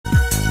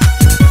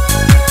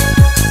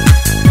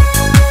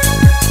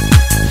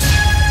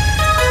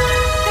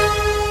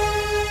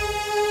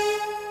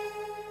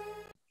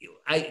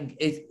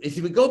if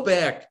you would go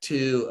back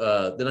to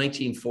the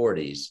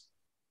 1940s,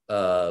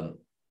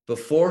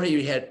 before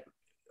he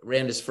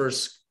ran his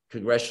first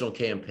congressional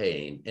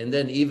campaign, and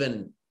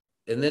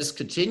this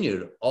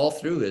continued all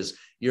through his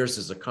years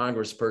as a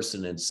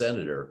congressperson and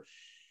senator,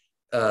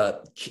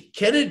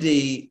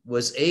 Kennedy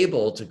was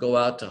able to go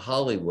out to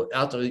Hollywood,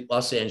 out to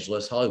Los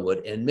Angeles,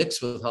 Hollywood, and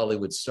mix with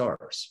Hollywood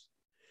stars,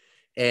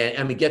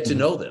 and get to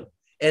know them.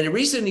 And the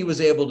reason he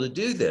was able to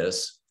do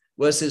this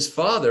was his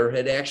father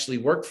had actually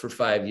worked for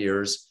 5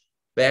 years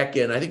back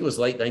in, I think it was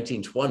late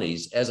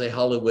 1920s, as a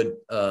Hollywood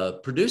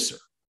producer.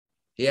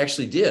 He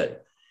actually did.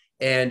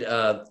 And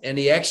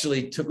he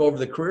actually took over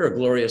the career of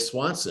Gloria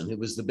Swanson, who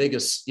was the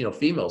biggest,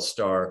 female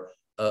star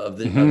of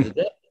the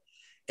day.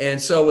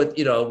 And so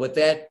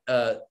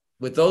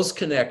with those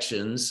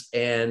connections,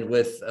 and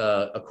with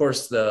of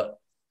course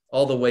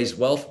all the ways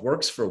wealth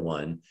works for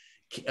one,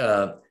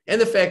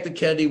 and the fact that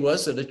Kennedy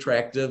was an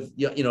attractive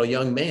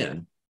young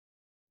man,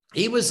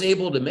 he was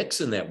able to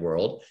mix in that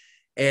world,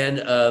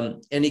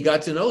 and he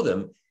got to know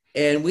them.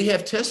 And we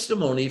have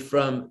testimony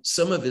from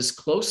some of his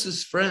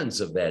closest friends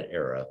of that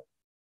era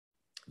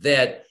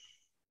that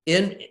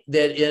in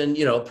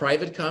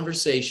private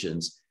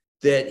conversations,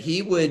 that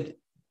he would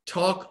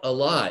talk a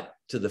lot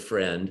to the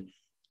friend,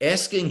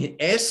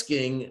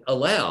 asking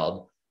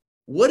aloud,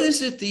 what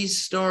is it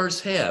these stars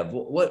have?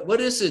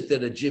 What is it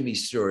that a Jimmy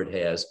Stewart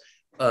has?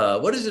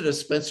 What is it a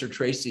Spencer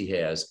Tracy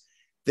has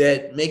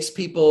that makes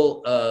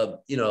people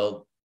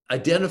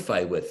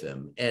identify with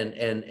them and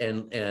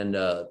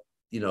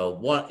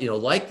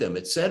like them,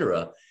 et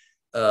cetera.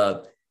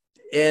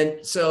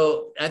 And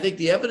so I think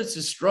the evidence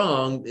is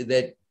strong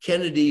that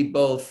Kennedy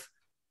both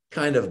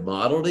kind of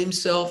modeled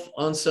himself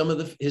on some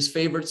of his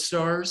favorite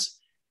stars,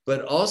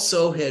 but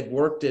also had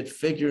worked at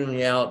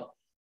figuring out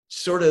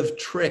sort of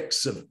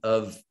tricks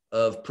of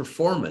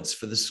performance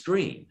for the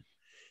screen.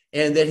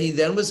 And that he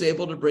then was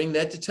able to bring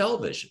that to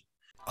television.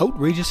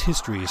 Outrageous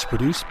History is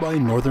produced by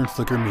Northern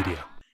Flicker Media.